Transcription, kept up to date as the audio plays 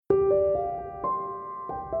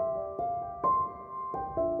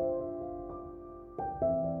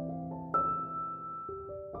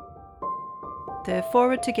the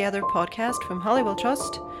Forward Together podcast from Holywell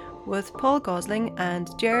Trust with Paul Gosling and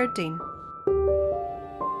Gerard Dean.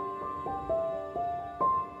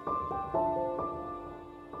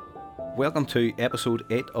 Welcome to episode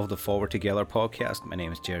 8 of the Forward Together podcast. My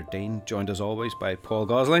name is Gerard Dean, joined as always by Paul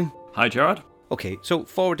Gosling. Hi, Gerard. Okay, so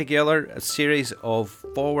Forward Together, a series of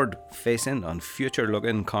forward-facing and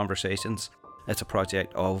future-looking conversations. It's a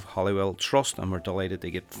project of Holywell Trust, and we're delighted to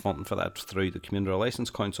get funding for that through the Community Relations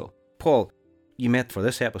Council. Paul, you met for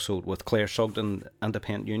this episode with Claire Sugden,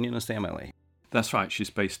 Independent Unionist MLA. That's right. She's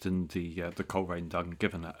based in the Coleraine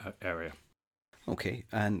Dungiven area. Okay,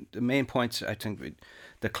 and the main points I think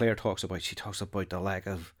that Claire talks about, she talks about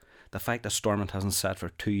the fact that Stormont hasn't sat for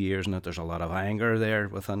 2 years and that there's a lot of anger there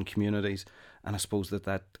within communities, and I suppose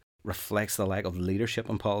that reflects the lack of leadership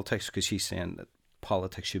in politics, because she's saying that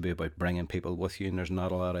politics should be about bringing people with you, and there's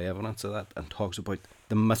not a lot of evidence of that, and talks about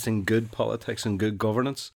the missing good politics and good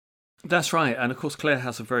governance. That's right, and of course Claire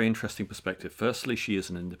has a very interesting perspective. Firstly, she is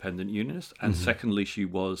an independent unionist, and secondly, she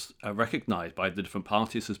was recognised by the different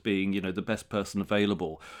parties as being, the best person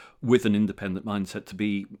available with an independent mindset to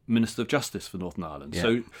be Minister of Justice for Northern Ireland. Yeah.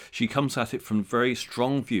 So she comes at it from very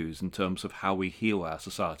strong views in terms of how we heal our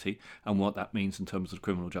society and what that means in terms of the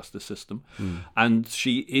criminal justice system. And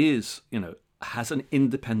she is, has an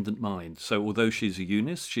independent mind. So although she's a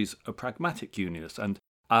unionist, she's a pragmatic unionist, and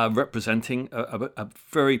representing a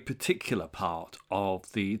very particular part of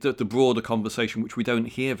the broader conversation, which we don't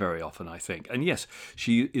hear very often, I think. And yes,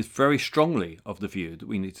 she is very strongly of the view that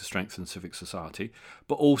we need to strengthen civic society,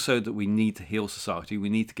 but also that we need to heal society, we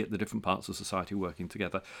need to get the different parts of society working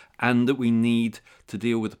together, and that we need to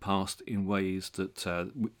deal with the past in ways that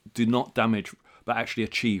do not damage, but actually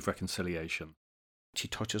achieve reconciliation. She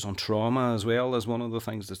touches on trauma as well as one of the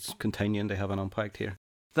things that's continuing to have an impact here.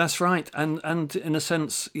 That's right, and in a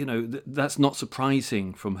sense, that's not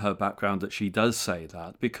surprising from her background that she does say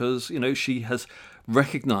that, because, she has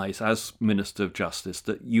recognised as Minister of Justice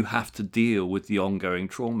that you have to deal with the ongoing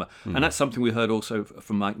trauma. And that's something we heard also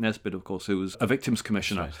from Mike Nesbitt, of course, who was a Victims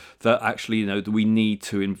Commissioner, right, that actually, that we need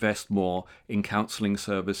to invest more in counselling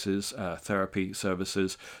services, therapy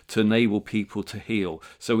services, to enable people to heal.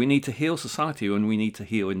 So we need to heal society and we need to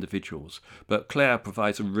heal individuals. But Claire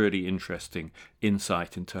provides a really interesting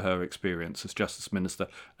insight into her experience as Justice Minister,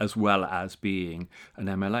 as well as being an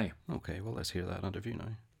MLA. Okay, well, let's hear that interview now.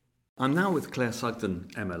 I'm now with Claire Sugden,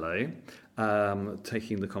 MLA,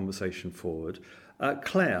 taking the conversation forward.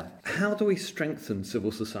 Claire, how do we strengthen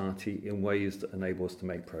civil society in ways that enable us to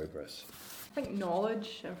make progress? I think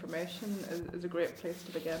knowledge, information is a great place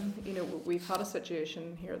to begin. We've had a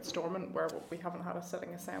situation here at Stormont where we haven't had a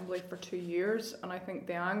sitting assembly for 2 years, and I think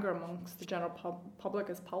the anger amongst the general public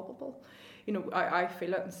is palpable. I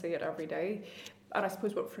feel it and see it every day. And I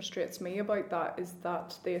suppose what frustrates me about that is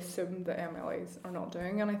that they assume that MLAs are not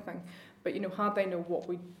doing anything. But, had they know what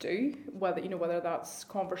we do, whether that's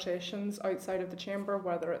conversations outside of the chamber,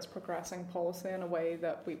 whether it's progressing policy in a way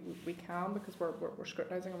that we can, because we're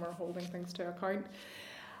scrutinising and we're holding things to account,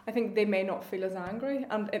 I think they may not feel as angry,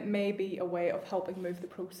 and it may be a way of helping move the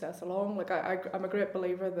process along. I'm a great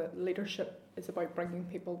believer that leadership is about bringing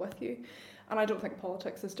people with you, and I don't think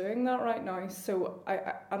politics is doing that right now. So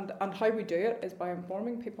and how we do it is by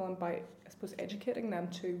informing people and by, I suppose, educating them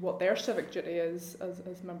to what their civic duty is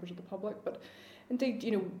as members of the public, but indeed,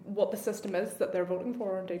 what the system is that they're voting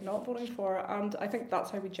for or indeed not voting for. And I think that's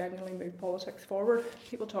how we genuinely move politics forward.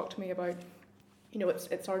 People talk to me about,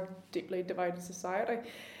 it's our deeply divided society.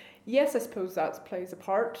 Yes, I suppose that plays a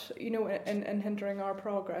part, in hindering our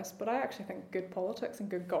progress, but I actually think good politics and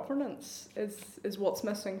good governance is what's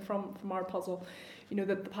missing from our puzzle.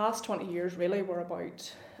 The past 20 years really were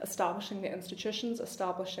about establishing the institutions,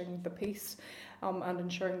 establishing the peace, and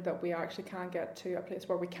ensuring that we actually can get to a place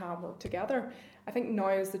where we can work together. I think now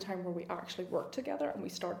is the time where we actually work together and we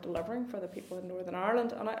start delivering for the people in Northern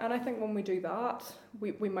Ireland. And I think when we do that,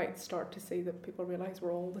 we might start to see that people realise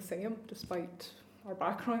we're all the same, despite our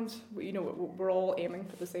backgrounds. We're all aiming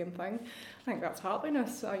for the same thing. I think that's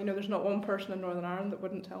happiness. There's not one person in Northern Ireland that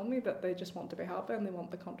wouldn't tell me that they just want to be happy and they want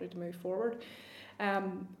the country to move forward.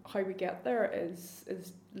 How we get there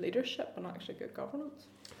is leadership and actually good governance.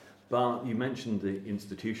 But you mentioned the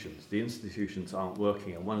institutions. The institutions aren't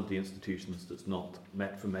working, and one of the institutions that's not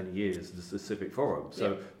met for many years is the Civic Forum.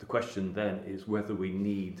 So the question then is whether we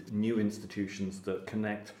need new institutions that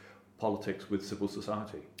connect politics with civil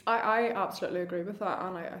society. I absolutely agree with that,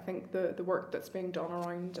 and I think the work that's being done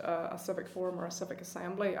around a civic forum or a civic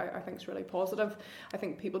assembly I think is really positive. I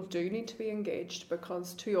think people do need to be engaged,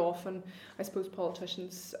 because too often I suppose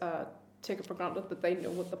politicians take it for granted that they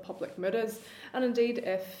know what the public mood is. And indeed,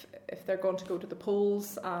 if they're going to go to the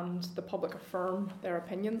polls and the public affirm their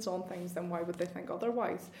opinions on things, then why would they think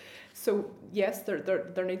otherwise? So yes,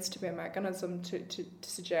 there needs to be a mechanism to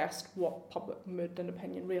suggest what public mood and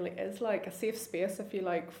opinion really is like, a safe space, if you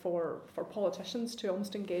like, for politicians to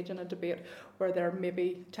almost engage in a debate where they're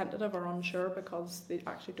maybe tentative or unsure because they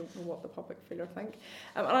actually don't know what the public feel or think.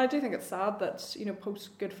 And I do think it's sad that, you know,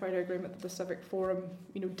 post Good Friday Agreement, that the Civic Forum,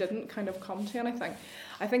 you know, didn't kind of come to anything.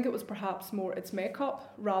 I think it was perhaps more its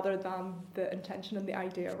makeup rather than the intention and the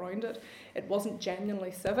idea around it. It wasn't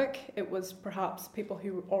genuinely civic. It was perhaps people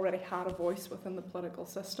who already had a voice within the political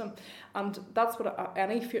system, and that's what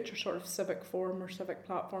any future sort of civic forum or civic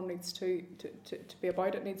platform needs to be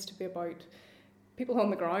about. It needs to be about people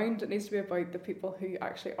on the ground. It needs to be about the people who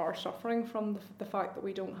actually are suffering from the fact that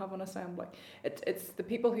we don't have an assembly. It's the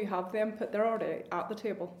people who have the input. They're already at the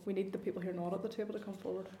table. We need the people who are not at the table to come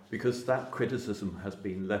forward. Because that criticism has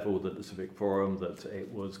been levelled at the Civic Forum, that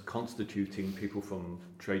it was constituting people from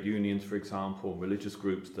trade unions, for example, religious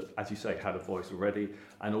groups that, as you say, had a voice already,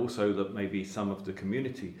 and also that maybe some of the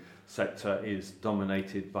community sector is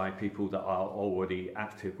dominated by people that are already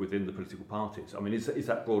active within the political parties. I mean, is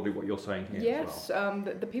that broadly what you're saying here? Yes, as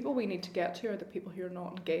well? The people we need to get to are the people who are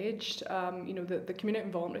not engaged. You know, the community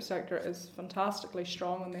and voluntary sector is fantastically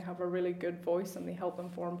strong, and they have a really good voice, and they help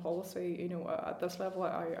inform policy. You know, at this level,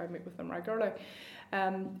 I meet with them regularly.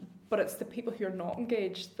 But it's the people who are not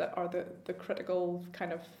engaged that are the critical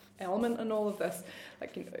kind of element in all of this.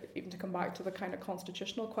 Like, you know, even to come back to the kind of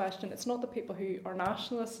constitutional question, it's not the people who are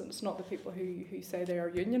nationalists, and it's not the people who say they are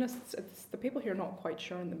unionists. It's the people who are not quite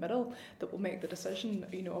sure in the middle that will make the decision,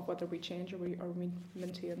 you know, of whether we change or we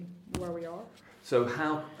maintain where we are. So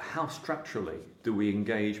how structurally do we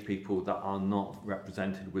engage people that are not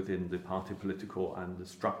represented within the party political and the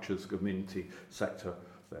structures community sector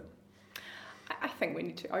then? I think we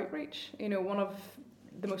need to outreach. You know, one of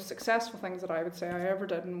the most successful things that I would say I ever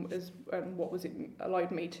did, and what was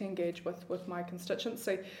allowed me to engage with my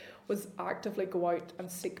constituency, was actively go out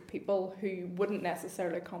and seek people who wouldn't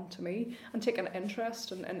necessarily come to me, and take an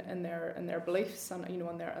interest in their beliefs and, you know,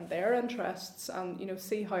 in their interests, and, you know,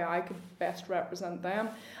 see how I could best represent them.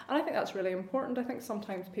 And I think that's really important. I think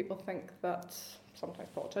sometimes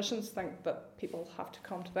politicians think that people have to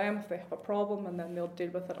come to them if they have a problem, and then they'll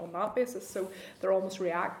deal with it on that basis. So they're almost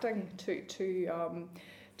reacting to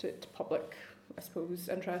public, I suppose,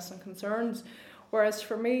 interests and concerns. Whereas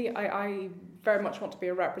for me, I very much want to be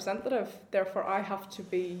a representative. Therefore, I have to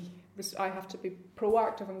be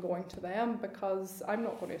proactive in going to them, because I'm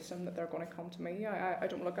not going to assume that they're going to come to me. I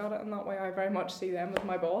don't look at it in that way. I very much see them as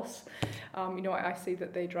my boss. You know, I see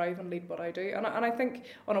that they drive and lead what I do. And I think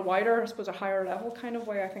on a wider, I suppose, a higher level kind of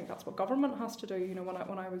way, I think that's what government has to do. You know,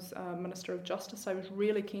 when I was Minister of Justice, I was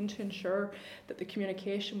really keen to ensure that the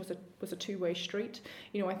communication was a two-way street.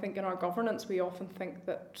 You know, I think in our governance, we often think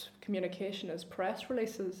that communication is press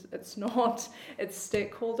releases. It's not. It's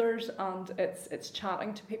stakeholders, and it's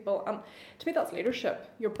chatting to people. And to me, that's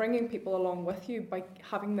leadership. You're bringing people along with you by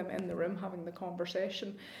having them in the room, having the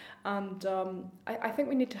conversation. And I think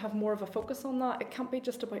we need to have more of a focus on that. It can't be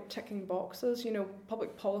just about ticking boxes. You know,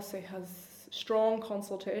 public policy has strong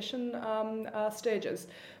consultation stages.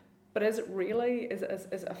 But is it really, is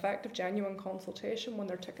effective, genuine consultation when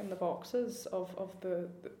they're ticking the boxes of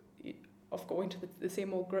going to the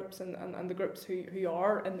same old groups and the groups who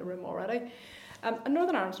are in the room already? And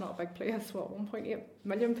Northern Ireland's not a big place, 1.8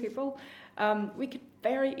 million people. We could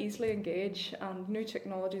very easily engage, and new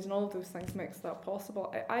technologies and all of those things makes that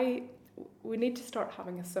possible. We need to start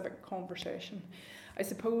having a civic conversation. I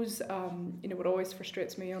suppose, you know, what always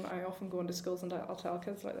frustrates me, and I often go into schools and I'll tell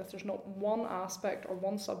kids like this, there's not one aspect or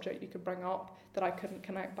one subject you could bring up that I couldn't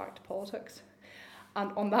connect back to politics.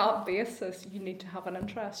 And on that basis, you need to have an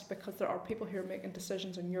interest, because there are people who are making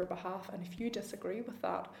decisions on your behalf, and if you disagree with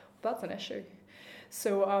that, that's an issue.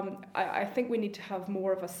 So I think we need to have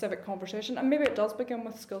more of a civic conversation, and maybe it does begin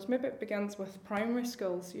with schools. Maybe it begins with primary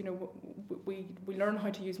schools. You know, we learn how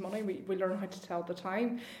to use money. We learn how to tell the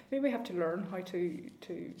time. Maybe we have to learn how to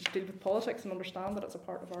deal with politics and understand that it's a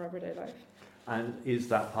part of our everyday life. And is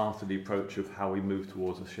that part of the approach of how we move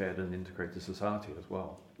towards a shared and integrated society as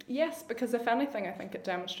well? Yes, because if anything, I think it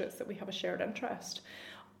demonstrates that we have a shared interest.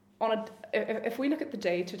 If we look at the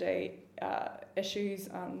day-to-day issues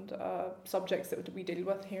and subjects that we deal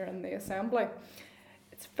with here in the Assembly,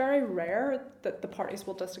 it's very rare that the parties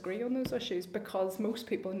will disagree on those issues, because most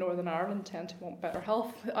people in Northern Ireland tend to want better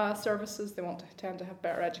health services. They tend to have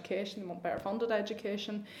better education. They want better funded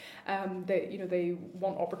education. They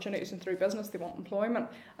want opportunities through business. They want employment,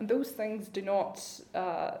 and those things don't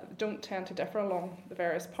tend to differ along the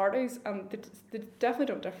various parties, and they definitely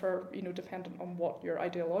don't differ. Dependent on what your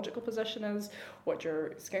ideological position is, what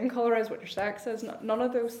your skin colour is, what your sex is. None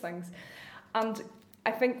of those things, and I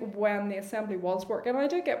think when the Assembly was working, I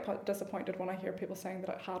do get disappointed when I hear people saying that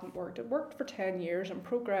it hadn't worked. It worked for 10 years, and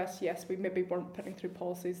progress, yes, we maybe weren't putting through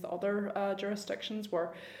policies that other jurisdictions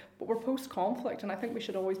were, but we're post-conflict, and I think we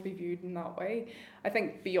should always be viewed in that way. I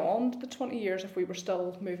think beyond the 20 years, if we were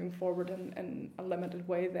still moving forward in a limited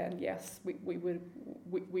way, then yes, we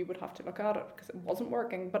would have to look at it, because it wasn't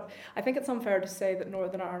working. But I think it's unfair to say that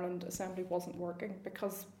Northern Ireland Assembly wasn't working,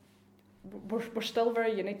 because we're still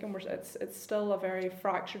very unique, and it's still a very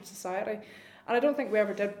fractured society, and I don't think we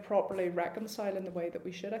ever did properly reconcile in the way that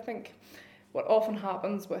we should. I think what often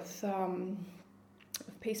happens with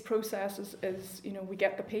peace processes is we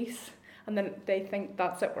get the peace, and then they think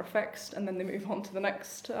that's it, we're fixed, and then they move on to the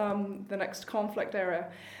next conflict area,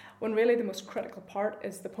 when really the most critical part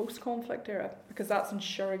is the post-conflict era, because that's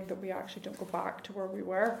ensuring that we actually don't go back to where we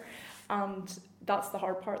were, and that's the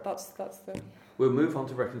hard part. That's the. We'll move on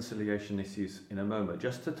to reconciliation issues in a moment.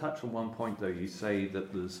 Just to touch on one point, though, you say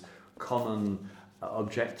that there's common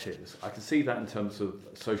objectives. I can see that in terms of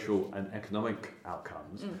social and economic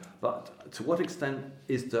outcomes, but to what extent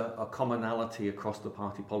is there a commonality across the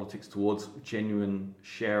party politics towards genuine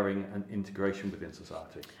sharing and integration within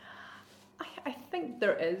society? I think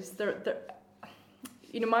there is.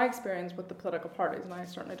 My experience with the political parties, and I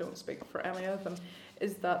certainly don't speak for any of them,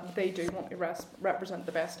 is that they do want to represent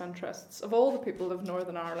the best interests of all the people of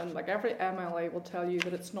Northern Ireland. Like, every MLA will tell you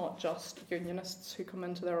that it's not just unionists who come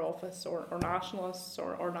into their office, or nationalists,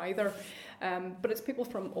 or neither, but it's people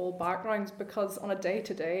from all backgrounds, because on a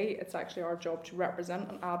day-to-day, it's actually our job to represent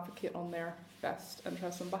and advocate on their best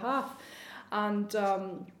interests and behalf. And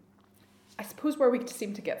I suppose where we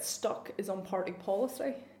seem to get stuck is on party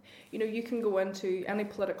policy. You can go into any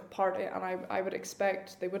political party, and I would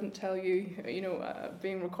expect they wouldn't tell you,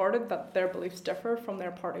 being recorded, that their beliefs differ from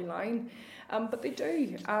their party line, but they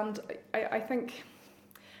do. And I think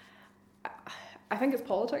it's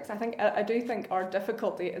politics. I do think our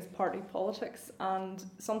difficulty is party politics, and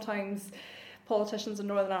sometimes politicians in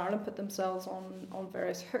Northern Ireland put themselves on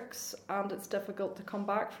various hooks, and it's difficult to come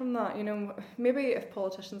back from that. Maybe if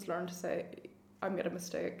politicians learn to say, I made a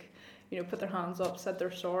mistake, put their hands up, said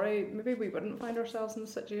they're sorry, maybe we wouldn't find ourselves in the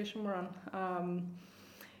situation we're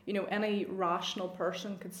in. Any rational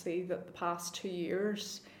person could see that the past 2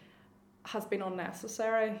 years has been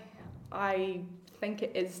unnecessary. I think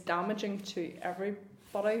it is damaging to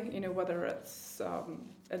everybody, whether it's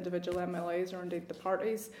individual MLAs or indeed the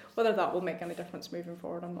parties. Whether that will make any difference moving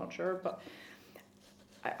forward, I'm not sure, but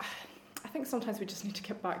I think sometimes we just need to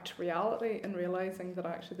get back to reality and realising that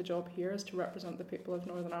actually the job here is to represent the people of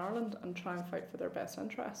Northern Ireland and try and fight for their best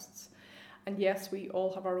interests. And yes, we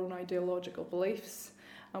all have our own ideological beliefs,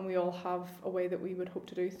 and we all have a way that we would hope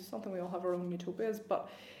to do something. We all have our own utopias, but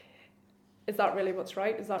is that really what's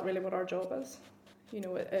right? Is that really what our job is?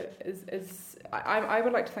 I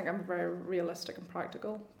would like to think I'm a very realistic and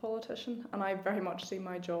practical politician, and I very much see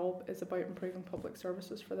my job is about improving public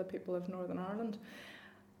services for the people of Northern Ireland.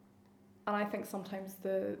 And I think sometimes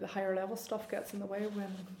the higher level stuff gets in the way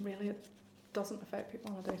when really it doesn't affect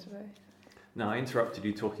people on a day-to-day. Now, I interrupted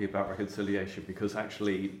you talking about reconciliation because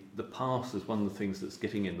actually the past is one of the things that's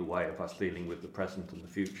getting in the way of us dealing with the present and the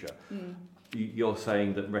future. You're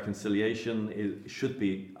saying that reconciliation should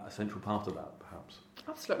be a central part of that, perhaps?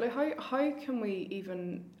 Absolutely. How can we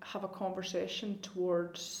even have a conversation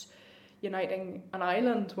towards uniting an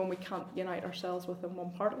island when we can't unite ourselves within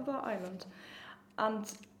one part of that island? And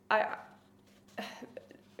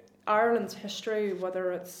Ireland's history,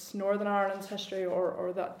 whether it's Northern Ireland's history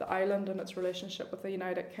or the island and its relationship with the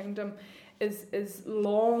United Kingdom, is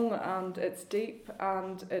long and it's deep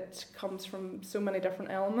and it comes from so many different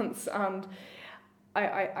elements. And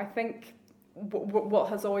I think what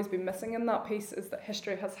has always been missing in that piece is that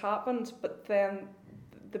history has happened, but then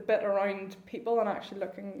the bit around people and actually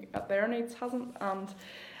looking at their needs hasn't. And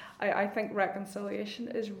I think reconciliation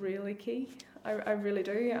is really key. I really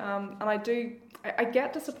do, and I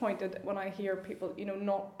get disappointed when I hear people,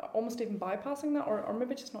 not almost even bypassing that, or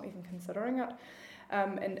maybe just not even considering it,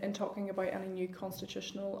 in talking about any new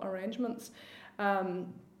constitutional arrangements,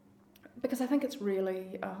 because I think it's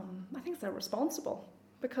really, I think it's irresponsible,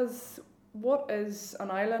 because what is an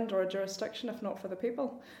island or a jurisdiction if not for the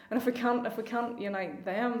people? And if we can't unite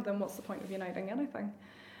them, then what's the point of uniting anything?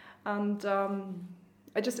 And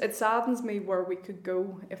it saddens me where we could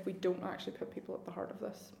go if we don't actually put people at the heart of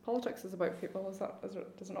this. Politics is about people.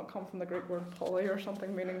 Does it not come from the Greek word poly or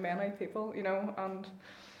something meaning many people? And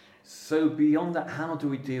so beyond that, how do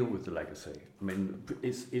we deal with the legacy? I mean,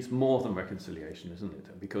 it's more than reconciliation, isn't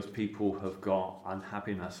it? Because people have got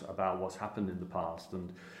unhappiness about what's happened in the past,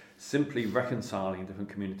 and simply reconciling different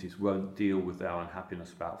communities won't deal with their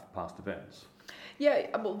unhappiness about past events.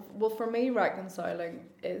 Yeah, well, for me, reconciling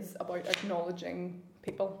is about acknowledging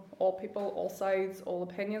people, all sides, all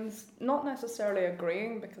opinions, not necessarily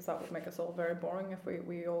agreeing, because that would make us all very boring if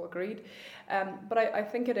we all agreed. But I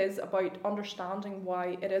think it is about understanding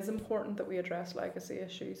why it is important that we address legacy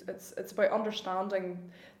issues. It's about understanding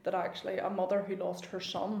that actually a mother who lost her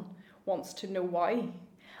son wants to know why,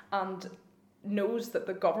 and knows that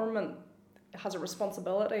the government has a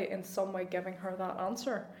responsibility in some way giving her that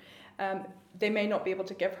answer. They may not be able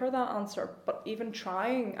to give her that answer, but even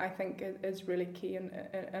trying, I think, is really key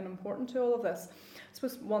and important to all of this. I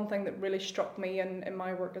suppose one thing that really struck me in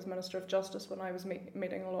my work as Minister of Justice when I was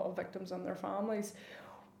meeting a lot of victims and their families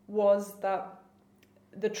was that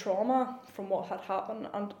the trauma from what had happened,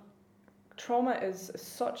 and trauma is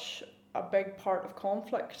such a big part of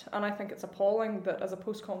conflict, and I think it's appalling that as a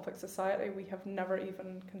post-conflict society we have never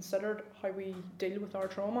even considered how we deal with our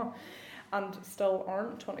trauma, and still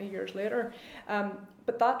aren't 20 years later.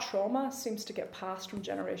 But that trauma seems to get passed from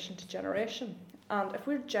generation to generation. And if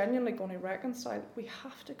we're genuinely going to reconcile, we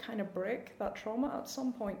have to kind of break that trauma at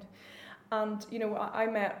some point. And, I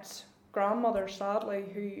met grandmothers, sadly,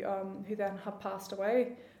 who then have passed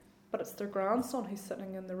away, but it's their grandson who's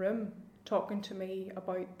sitting in the room talking to me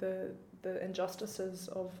about the injustices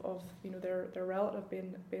of their relative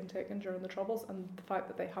being taken during the Troubles, and the fact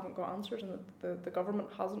that they haven't got answers, and that the government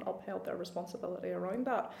hasn't upheld their responsibility around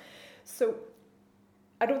that. So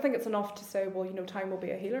I don't think it's enough to say, well, time will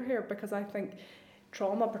be a healer here, because I think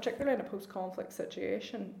trauma, particularly in a post-conflict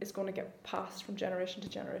situation, is going to get passed from generation to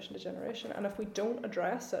generation to generation, and if we don't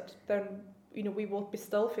address it, then we will be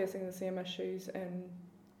still facing the same issues in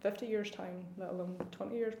 50 years' time, let alone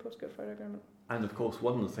 20 years post-Good Friday Agreement. And of course,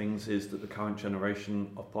 one of the things is that the current generation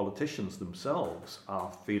of politicians themselves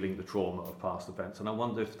are feeling the trauma of past events, and I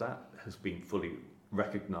wonder if that has been fully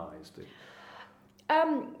recognised.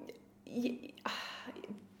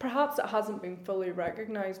 Perhaps it hasn't been fully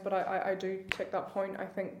recognised, but I do take that point. I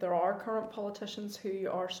think there are current politicians who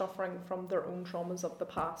are suffering from their own traumas of the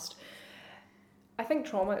past. I think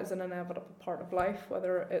trauma is an inevitable part of life,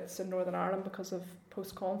 whether it's in Northern Ireland because of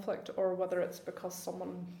post-conflict or whether it's because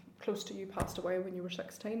someone close to you passed away when you were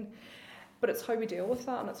 16. But it's how we deal with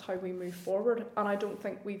that, and it's how we move forward. And I don't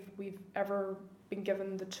think we've ever been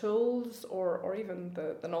given the tools or even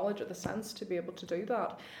the knowledge or the sense to be able to do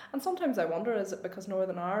that. And sometimes I wonder, is it because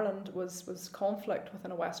Northern Ireland was conflict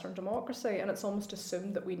within a Western democracy, and it's almost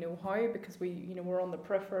assumed that we know how, because we're on the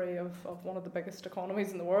periphery of one of the biggest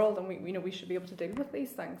economies in the world, and we should be able to deal with these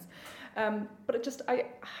things. But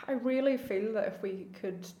I really feel that if we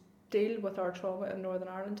could deal with our trauma in Northern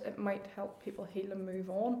Ireland, it might help people heal and move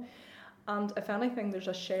on. And if anything, there's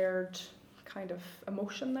a shared kind of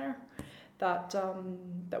emotion there that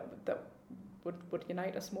would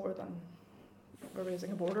unite us more than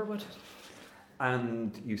raising a border would.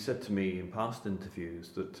 And you said to me in past interviews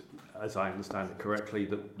that, as I understand it correctly,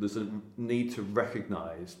 that there's a need to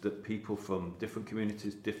recognise that people from different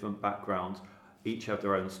communities, different backgrounds, each have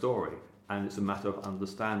their own story, and it's a matter of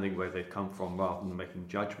understanding where they've come from rather than making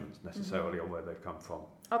judgments necessarily on where they've come from.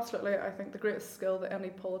 Absolutely. I think the greatest skill that any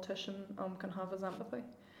politician can have is empathy.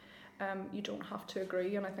 You don't have to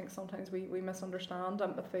agree, and I think sometimes we misunderstand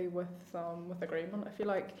empathy with agreement, if you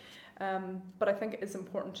like. But I think it is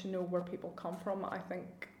important to know where people come from. I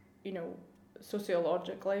think,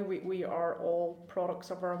 sociologically, we are all products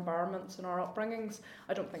of our environments and our upbringings.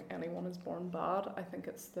 I don't think anyone is born bad. I think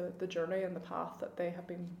it's the journey and the path that they have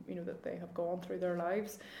been, that they have gone through their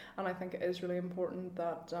lives. And I think it is really important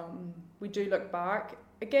that we do look back.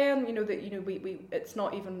 Again, it's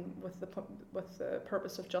not even with the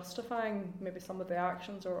purpose of justifying maybe some of the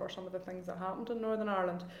actions or some of the things that happened in Northern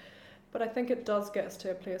Ireland, but I think it does get us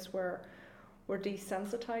to a place where we're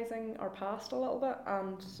desensitising our past a little bit,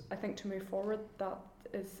 and I think to move forward that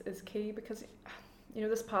is key, because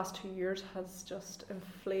this past 2 years has just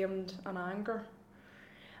inflamed an anger,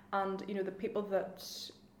 and the people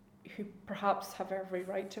who perhaps have every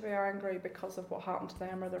right to be angry because of what happened to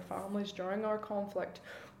them or their families during our conflict,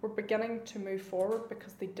 were beginning to move forward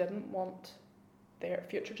because they didn't want their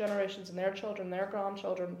future generations and their children, their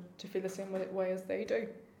grandchildren, to feel the same way as they do.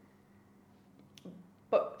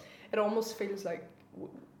 But it almost feels like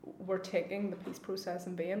we're taking the peace process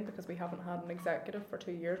in vain because we haven't had an executive for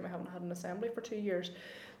 2 years, we haven't had an assembly for 2 years.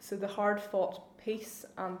 So the hard-fought peace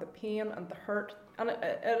and the pain and the hurt, and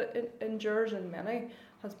it endures in many,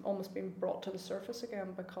 has almost been brought to the surface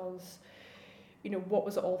again because, what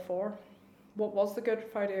was it all for? What was the Good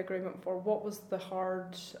Friday Agreement for? What was the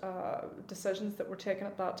hard decisions that were taken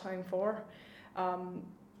at that time for? And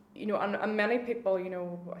many people,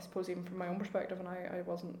 I suppose even from my own perspective, and I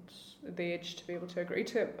wasn't the age to be able to agree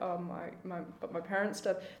to it, but my parents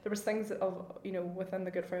did. There was things that within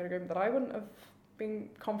the Good Friday Agreement that I wouldn't have been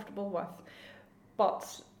comfortable with,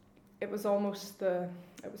 but it was almost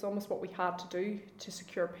what we had to do to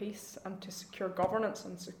secure peace and to secure governance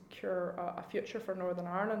and secure a future for Northern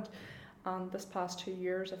Ireland. And this past 2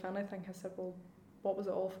 years, if anything, has said, well, what was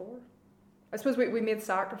it all for? I suppose we made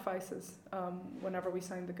sacrifices whenever we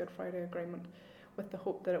signed the Good Friday Agreement with the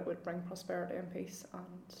hope that it would bring prosperity and peace,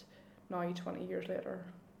 and now 20 years later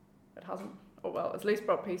it hasn't. Oh well, it's at least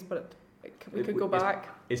brought peace, but we could go back.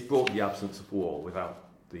 It's brought the absence of war without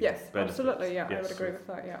the benefits. Absolutely, yeah, yes. I would agree with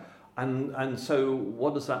that, yeah. And so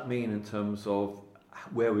what does that mean in terms of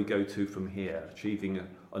where we go to from here, achieving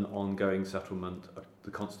an ongoing settlement,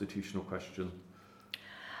 the constitutional question?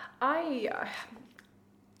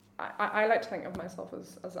 I like to think of myself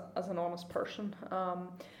as an honest person,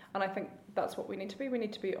 and I think that's what we need to be. We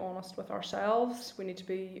need to be honest with ourselves. We need to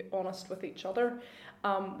be honest with each other.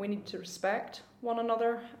 We need to respect one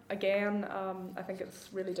another. Again, I think it's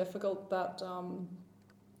really difficult that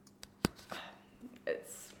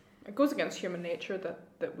it goes against human nature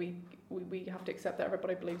that we have to accept that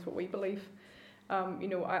everybody believes what we believe. I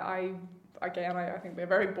think it'd be a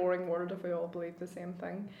very boring world if we all believe the same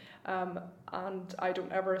thing. And I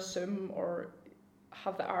don't ever assume or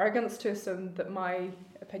have the arrogance to assume that my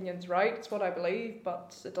opinion's right. It's what I believe,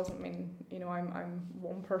 but it doesn't mean, I'm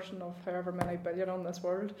one person of however many billion on this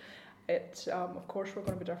world. Of course we're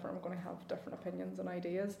going to be different. We're going to have different opinions and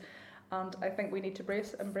ideas. And I think we need to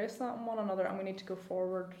embrace that in one another, and we need to go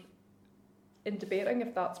forward in debating,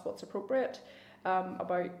 if that's what's appropriate,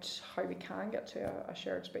 about how we can get to a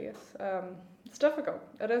shared space. It's difficult.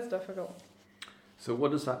 It is difficult. So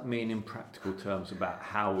what does that mean in practical terms about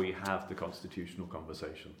how we have the constitutional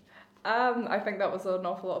conversation? I think that was an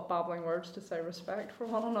awful lot of babbling words to say respect for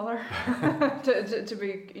one another. to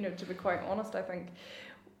be quite honest, I think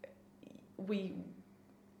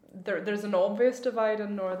there's an obvious divide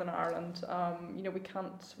in Northern Ireland. We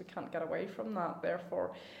can't get away from that.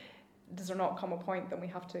 Therefore, does there not come a point that we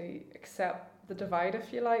have to accept the divide,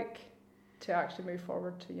 if you like, to actually move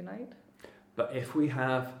forward to unite? But if we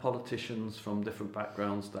have politicians from different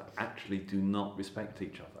backgrounds that actually do not respect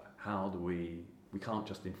each other, how do we can't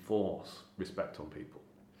just enforce respect on people?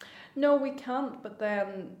 No, we can't, but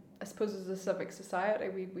then I suppose as a civic society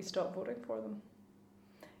we stop voting for them.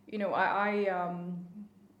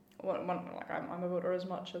 I'm a voter as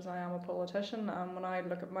much as I am a politician, and when I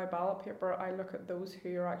look at my ballot paper, I look at those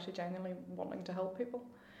who are actually genuinely wanting to help people.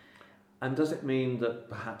 And does it mean that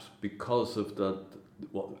perhaps because of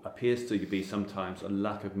what appears to be sometimes a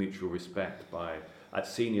lack of mutual respect at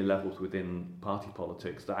senior levels within party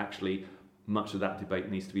politics, that actually much of that debate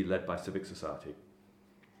needs to be led by civic society?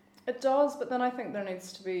 It does, but then I think there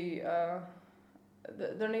needs to be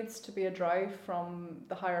a drive from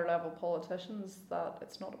the higher level politicians that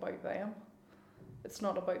it's not about them. It's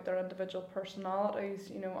not about their individual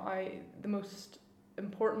personalities. The most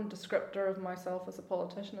important descriptor of myself as a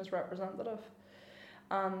politician is representative.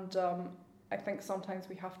 And I think sometimes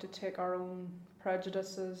we have to take our own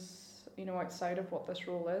prejudices, outside of what this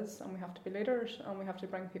role is, and we have to be leaders, and we have to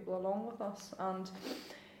bring people along with us. And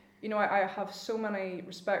I have so many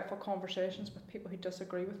respectful conversations with people who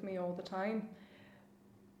disagree with me all the time.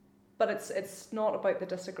 But it's not about the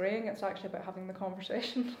disagreeing, it's actually about having the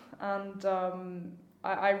conversation. And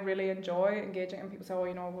I really enjoy engaging, and people say,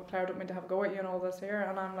 Claire, I don't mean to have a go at you and all this here.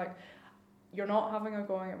 And I'm like, you're not having a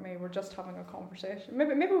going at me, we're just having a conversation.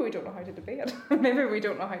 Maybe we don't know how to debate. Maybe we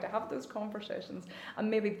don't know how to have those conversations.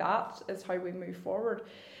 And maybe that is how we move forward.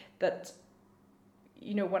 That,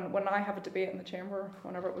 when I have a debate in the chamber,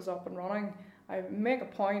 whenever it was up and running, I make a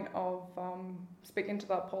point of speaking to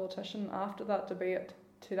that politician after that debate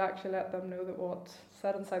to actually let them know that what's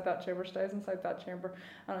said inside that chamber stays inside that chamber.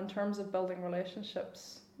 And in terms of building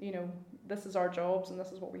relationships, this is our jobs and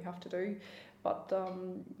this is what we have to do. But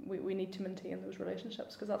we need to maintain those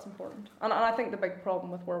relationships because that's important. And I think the big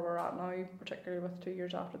problem with where we're at now, particularly with 2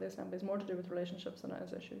 years after the Assembly, is more to do with relationships than it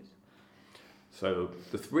is issues. So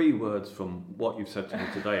the 3 words from what you've said to me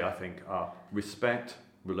today, I think, are respect,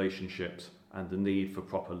 relationships, and the need for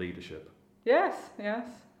proper leadership. Yes.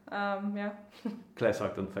 Yeah. Claire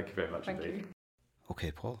Sugden, thank you very much Thank indeed. you.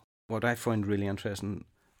 Okay, Paul. What I found really interesting,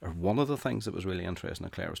 or one of the things that was really interesting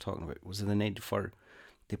that Claire was talking about, was the need to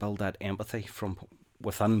build that empathy from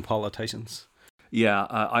within politicians. Yeah,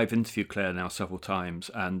 I've interviewed Claire now several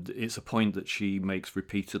times, and it's a point that she makes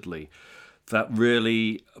repeatedly, that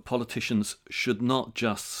really politicians should not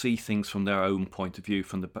just see things from their own point of view,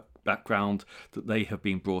 from the background that they have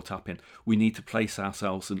been brought up in. We need to place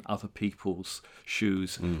ourselves in other people's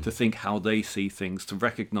shoes, to think how they see things, to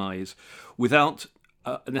recognise, without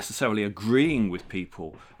necessarily agreeing with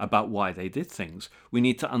people about why they did things. We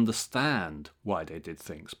need to understand why they did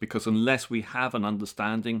things, because unless we have an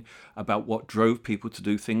understanding about what drove people to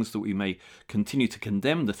do things, that we may continue to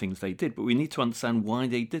condemn the things they did, but we need to understand why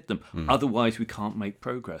they did them. Otherwise we can't make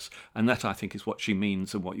progress. And that, I think, is what she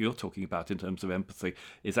means, and what you're talking about in terms of empathy,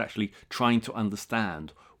 is actually trying to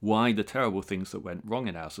understand why the terrible things that went wrong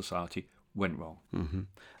in our society went wrong.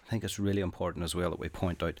 I think it's really important as well that we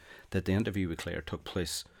point out that the interview with Claire took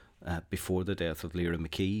place before the death of Lyra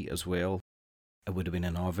McKee as well. It would have been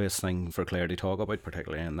an obvious thing for Claire to talk about,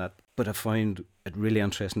 particularly in that. But I found it really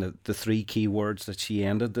interesting that the three key words that she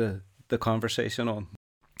ended the conversation on.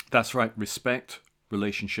 That's right, respect,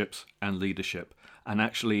 relationships and leadership. And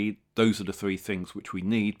actually, those are the three things which we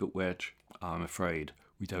need, but which, I'm afraid,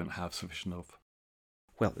 we don't have sufficient of.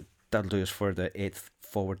 Well, that'll do us for the 8th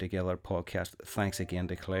Forward Together podcast. Thanks again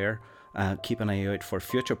to Claire. Keep an eye out for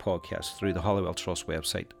future podcasts through the Holywell Trust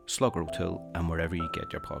website, Slugger O'Toole, and wherever you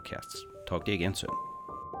get your podcasts. Talk to you again soon.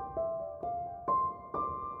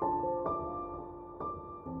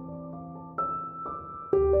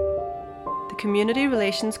 The Community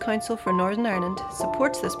Relations Council for Northern Ireland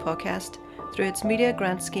supports this podcast through its Media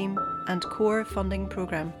Grant Scheme and Core Funding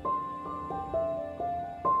Programme.